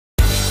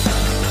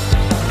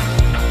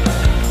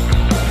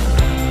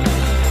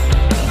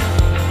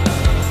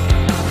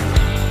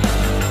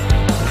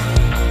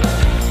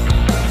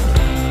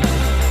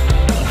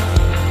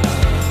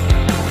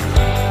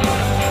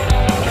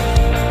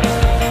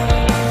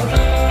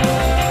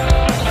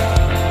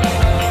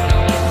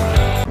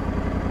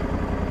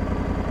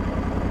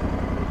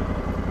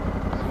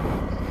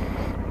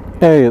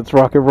Hey, it's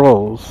Rocket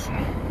Rose.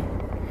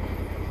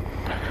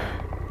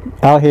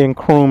 Out here in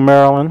Croom,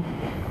 Maryland.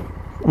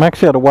 I'm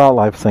actually at a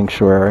wildlife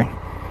sanctuary.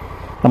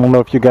 I don't know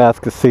if you guys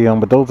can see them,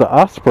 but those are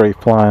osprey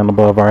flying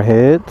above our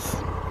heads.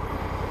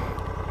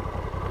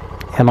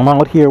 And I'm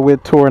out here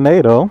with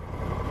Tornado.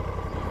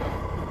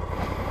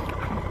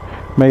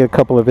 Made a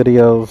couple of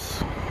videos.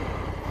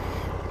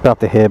 About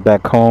to head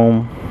back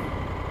home.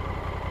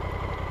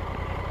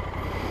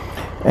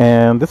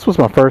 And this was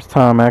my first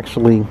time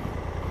actually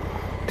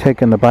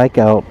taking the bike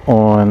out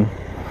on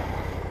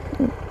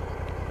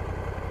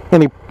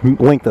any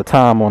length of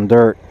time on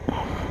dirt.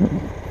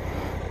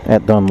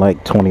 I'd done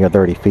like 20 or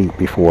 30 feet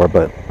before,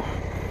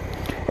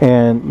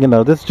 and you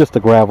know, this is just a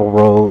gravel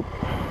road.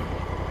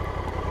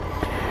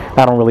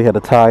 I don't really have the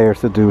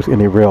tires to do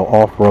any real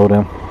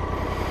off-roading,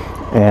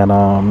 and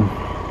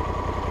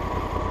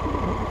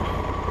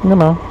you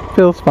know,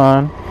 feels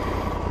fine.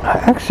 I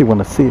actually want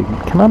to see,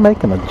 can I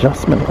make an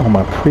adjustment on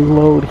my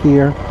preload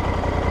here?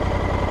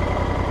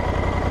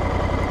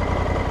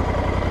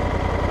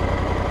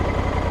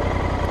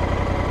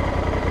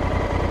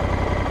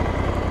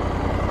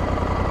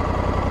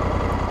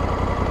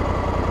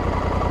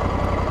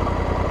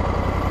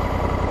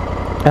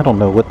 I don't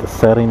know what the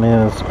setting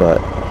is, but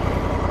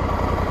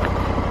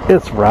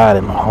it's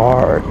riding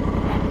hard.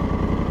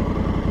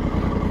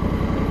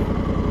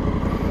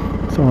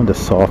 So I'm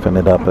just soften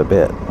it up a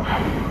bit.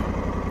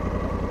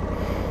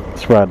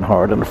 It's riding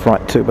hard in the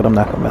front too, but I'm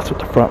not gonna mess with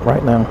the front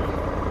right now.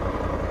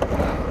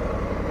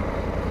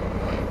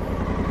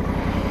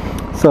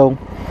 So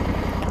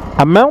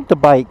I mount the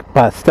bike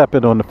by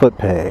stepping on the foot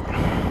peg.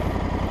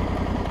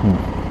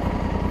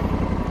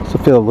 So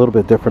feel a little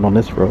bit different on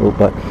this road,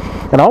 but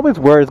and I always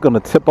worry it's going to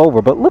tip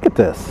over, but look at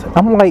this.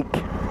 I'm like,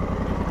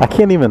 I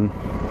can't even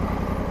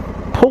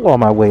pull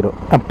on my weight.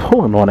 I'm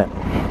pulling on it.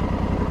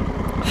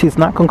 She's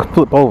not going to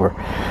flip over.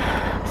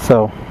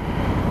 So,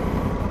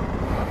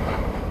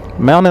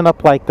 mounting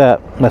up like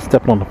that, I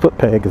step on the foot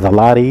peg, is a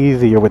lot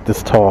easier with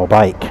this tall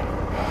bike.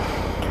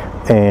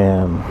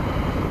 And,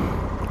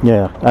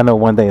 yeah, I know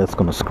one day it's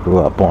going to screw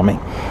up on me.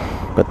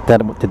 But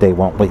that today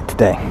won't wait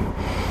today.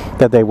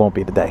 That day won't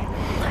be today.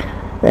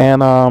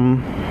 And,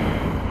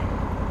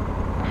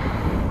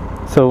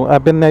 so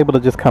I've been able to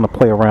just kind of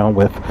play around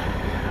with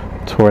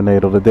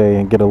Tornado today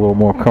and get a little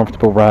more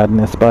comfortable riding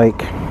this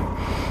bike.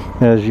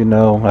 As you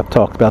know, I've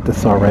talked about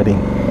this already.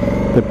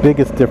 The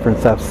biggest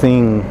difference I've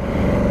seen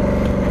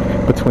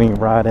between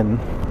riding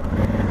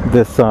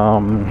this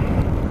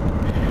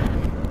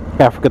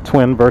Africa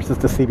Twin versus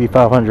the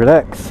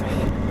CB500X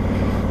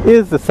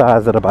is the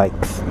size of the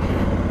bikes.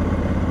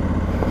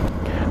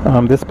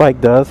 This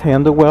bike does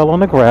handle well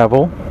on the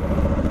gravel.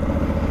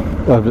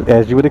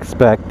 As you would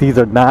expect. These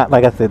are not,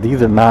 like I said,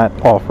 these are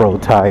not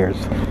off-road tires.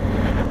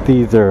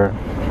 These are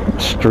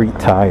street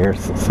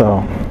tires.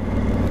 So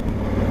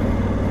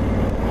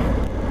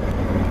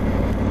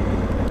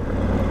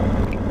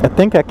I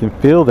think I can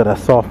feel that I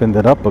softened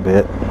it up a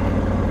bit.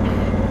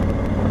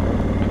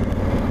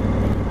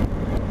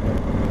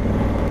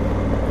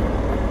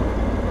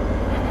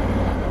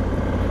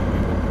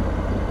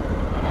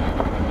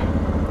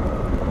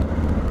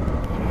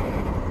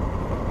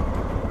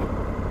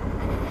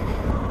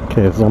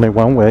 Okay, there's only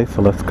one way,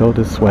 so let's go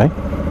this way.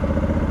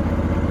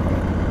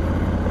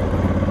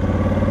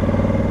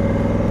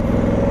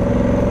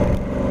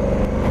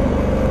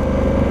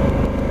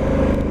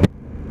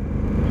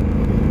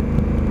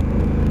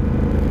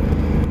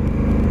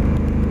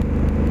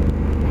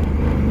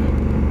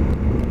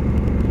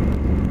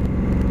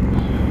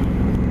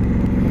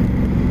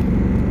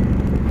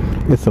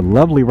 It's a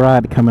lovely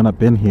ride coming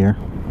up in here.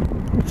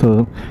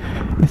 So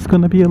it's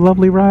going to be a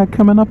lovely ride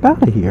coming up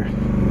out of here.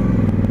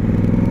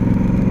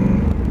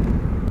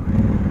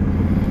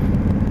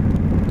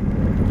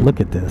 Look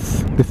at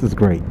this. This is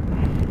great.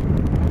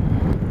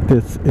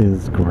 This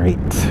is great.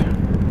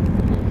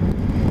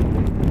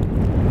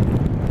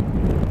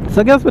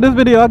 So I guess for this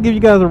video, I'll give you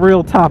guys a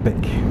real topic.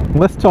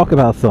 Let's talk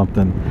about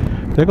something.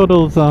 There go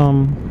those, I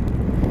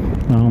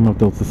don't know if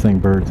those are the same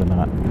birds or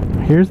not.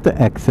 Here's the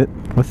exit.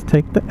 Let's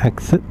take the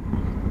exit.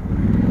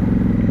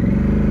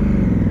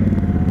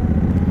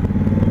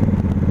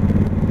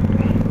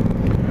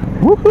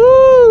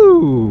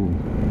 Woohoo!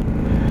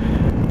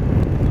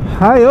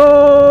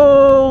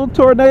 Hi-oh!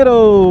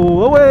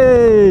 Tornado!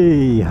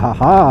 Away!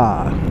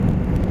 Haha!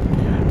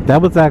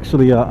 That was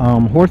actually a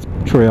horse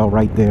trail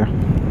right there.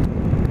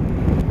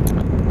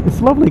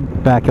 It's lovely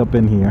back up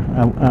in here.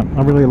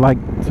 I really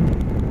liked...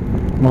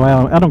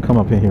 Well, I don't come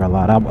up in here a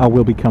lot. I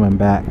will be coming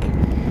back.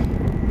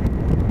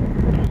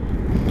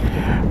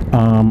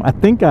 I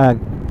think I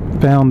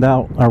found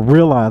out... I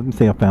realized... Let me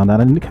say I found out.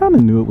 I kind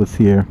of knew it was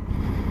here.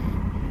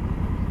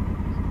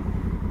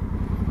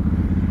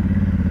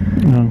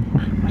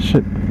 I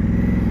should...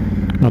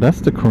 Oh,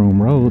 that's the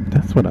Croom Road.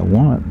 That's what I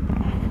want.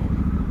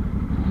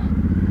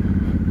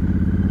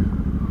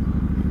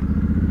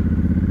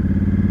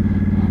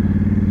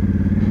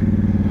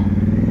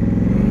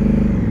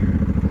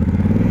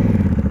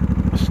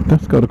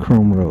 Let's go to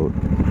Croom Road.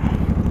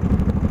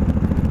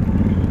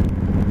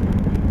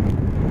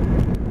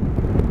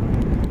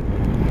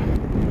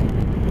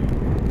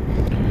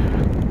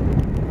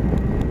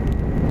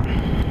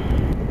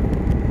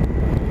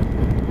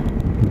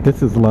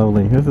 This is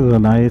lovely. This is a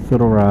nice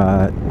little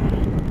ride.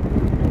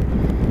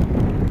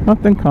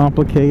 Nothing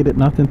complicated,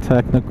 nothing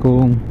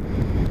technical.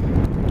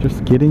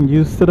 Just getting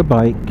used to the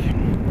bike.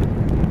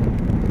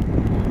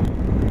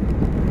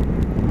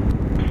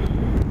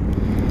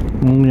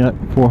 Only at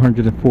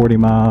 440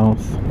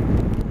 miles.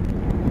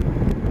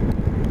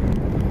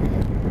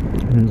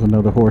 Here's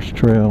another horse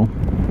trail.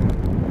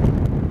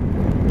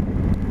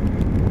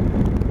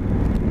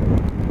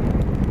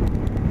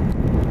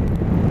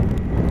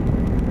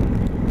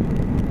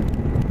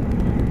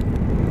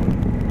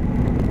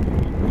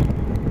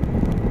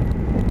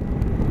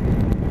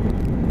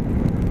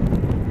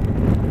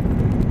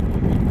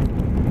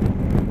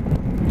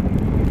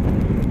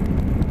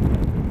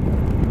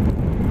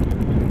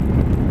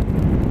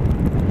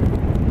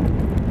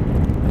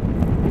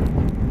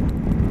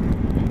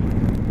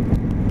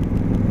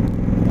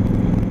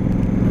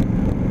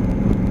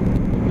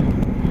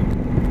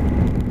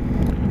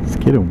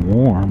 Getting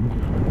warm,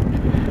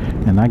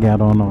 and I got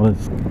on all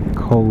this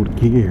cold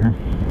gear,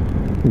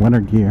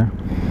 winter gear.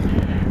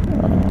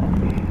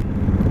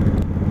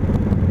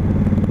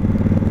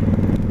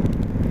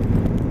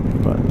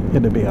 But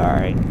it'll be all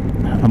right.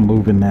 I'm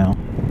moving now.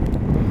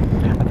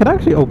 I could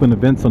actually open the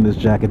vents on this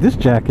jacket. This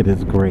jacket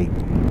is great.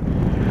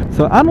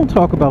 So I don't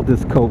talk about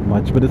this coat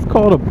much, but it's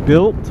called a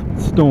Built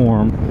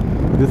Storm.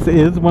 This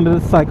is one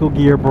of the Cycle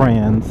Gear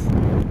brands.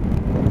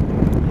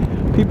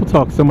 People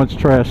talk so much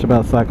trash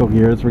about Cycle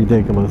Gear, it's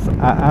ridiculous.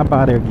 I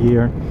buy their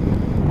gear.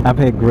 I've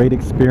had great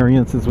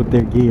experiences with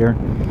their gear.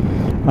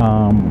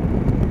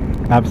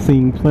 I've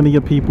seen plenty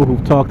of people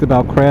who've talked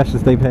about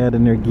crashes they've had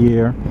in their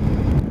gear.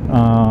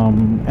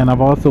 And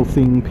I've also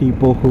seen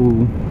people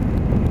who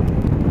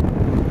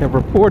have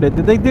reported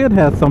that they did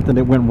have something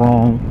that went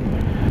wrong,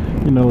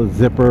 you know, a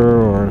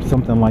zipper or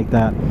something like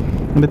that,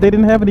 and that they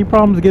didn't have any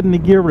problems getting the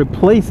gear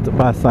replaced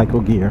by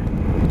Cycle Gear.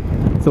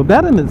 So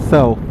that in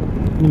itself,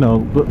 you know,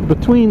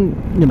 between,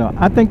 you know,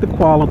 I think the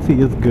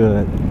quality is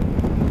good,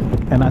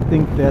 and I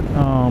think that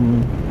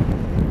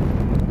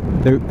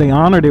they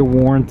honor their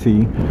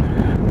warranty.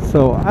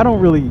 So I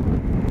don't really,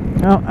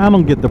 I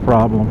don't get the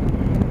problem.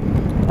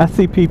 I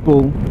see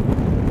people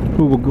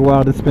who will go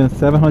out and spend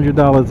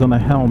 $700 on a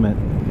helmet,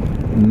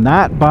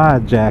 not buy a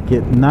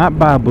jacket, not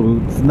buy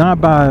boots, not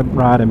buy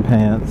riding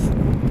pants,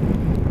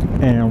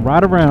 and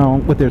ride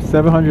around with their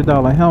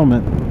 $700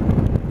 helmet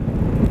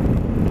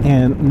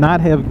and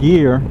not have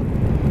gear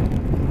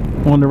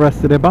on the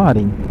rest of their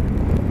body.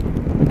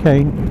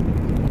 Okay,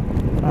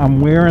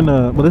 I'm wearing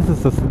a, well, this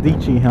is a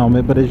Sedici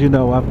helmet, but as you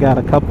know, I got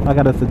a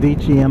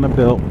Sedici and a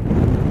Built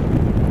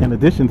in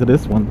addition to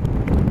this one,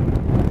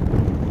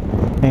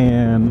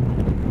 and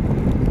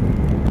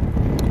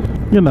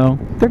you know,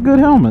 they're good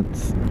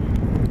helmets,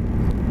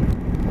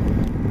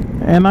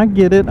 and I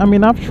get it. I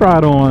mean, I've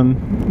tried on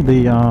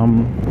the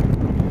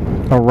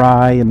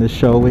Arai and the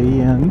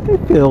Shoei, and they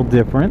feel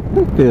different,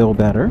 they feel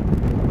better.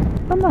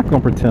 I'm not gonna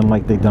pretend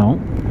like they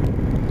don't.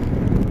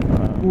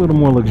 A little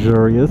more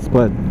luxurious,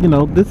 but you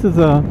know, this is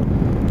a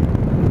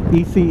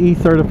ECE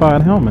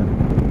certified helmet.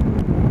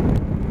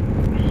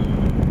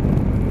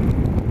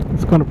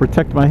 It's going to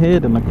protect my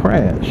head in a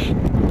crash.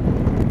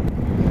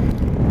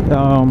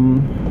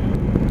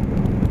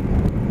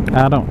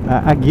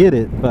 I get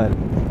it, but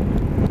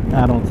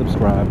I don't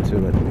subscribe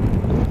to it.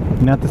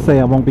 Not to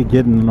say I won't be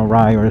getting an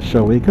Arai or a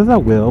Shoei, because I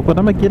will, but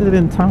I'm gonna get it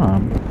in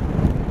time.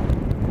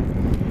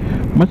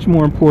 Much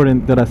more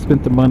important that I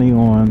spent the money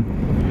on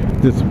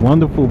this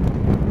wonderful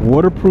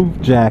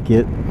waterproof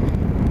jacket.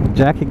 The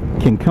jacket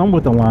can come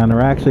with a liner.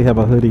 I actually have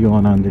a hoodie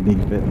on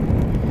underneath it.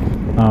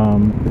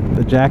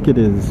 The jacket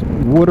is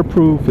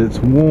waterproof, it's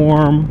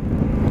warm,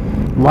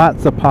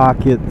 lots of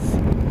pockets,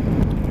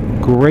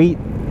 great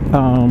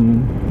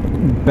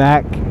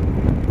back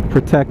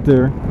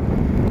protector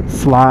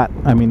slot.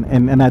 I mean,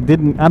 and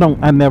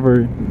I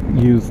never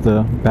use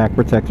the back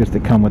protectors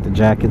that come with the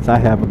jackets. I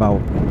have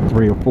about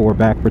 3 or 4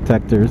 back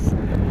protectors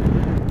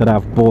that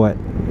I've bought,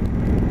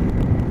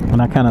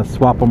 and I kind of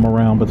swap them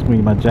around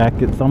between my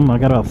jackets. I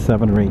got about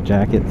 7 or 8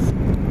 jackets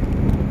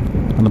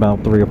and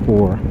about 3 or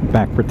 4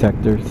 back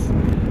protectors.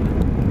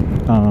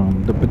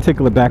 The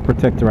particular back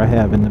protector I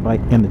have in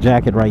the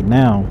jacket right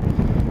now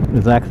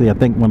is actually, I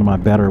think, one of my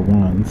better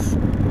ones,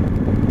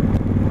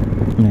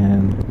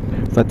 and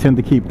so I tend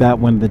to keep that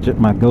one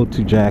my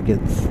go-to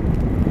jackets.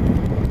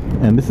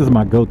 And this is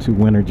my go-to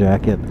winter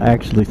jacket. I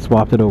actually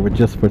swapped it over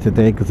just for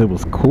today because it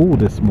was cool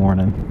this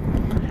morning.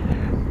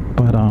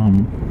 But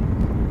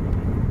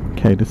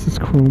okay, this is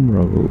Croom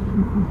Road.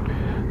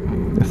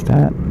 Is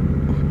that?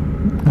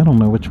 I don't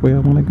know which way I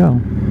want to go.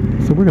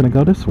 So we're gonna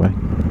go this way.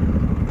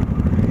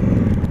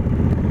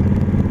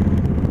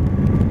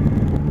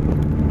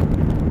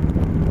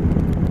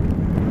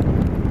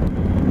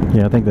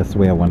 Yeah, I think that's the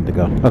way I wanted to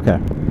go. Okay.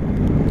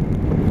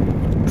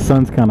 The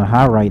sun's kind of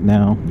high right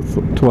now. It's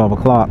 12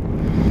 o'clock.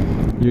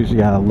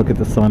 Usually I look at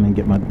the sun and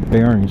get my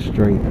bearings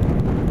straight.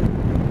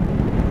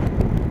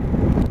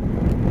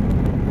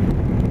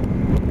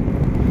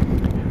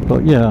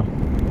 But yeah,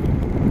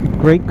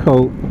 great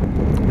coat.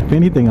 If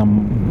anything,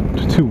 I'm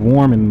too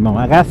warm and no.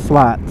 I got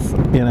slots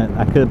in it.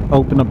 I could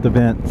open up the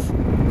vents.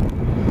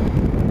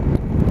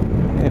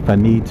 If I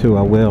need to,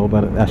 I will,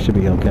 but that should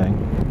be okay.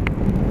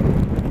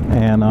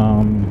 And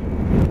I'm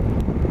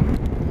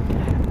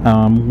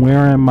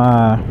wearing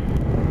my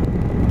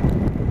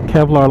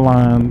Kevlar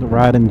lined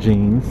riding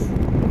jeans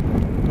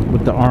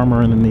with the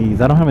armor in the knees.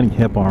 I don't have any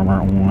hip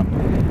armor on.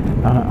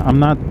 I'm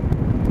not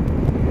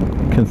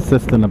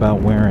consistent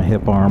about wearing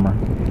hip armor.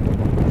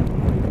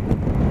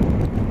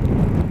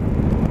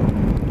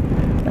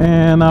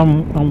 And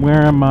I'm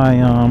wearing my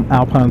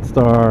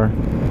Alpinestars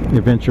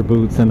adventure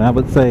boots, and I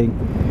would say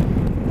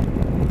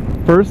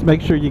first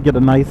make sure you get a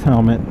nice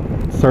helmet,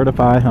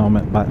 certified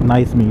helmet. By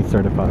nice means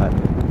certified.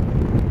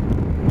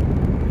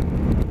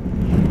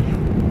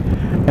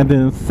 And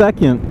then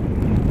second,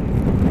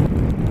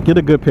 get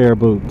a good pair of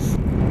boots.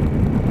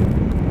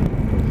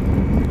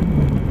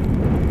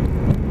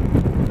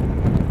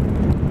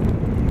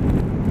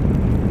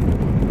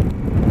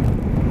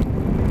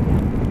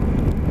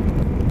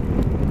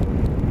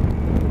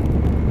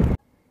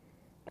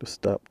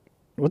 Stop.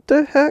 What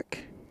the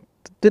heck?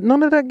 Did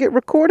none of that get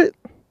recorded?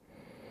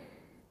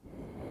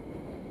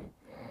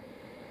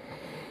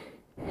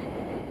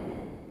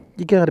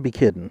 You gotta be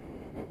kidding.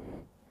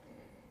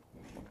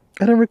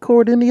 I didn't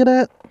record any of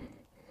that.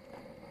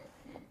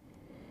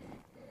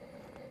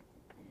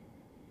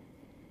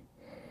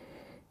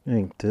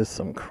 Ain't this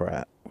some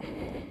crap?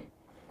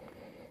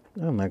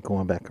 I'm not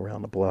going back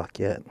around the block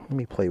yet. Let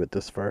me play with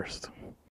this first.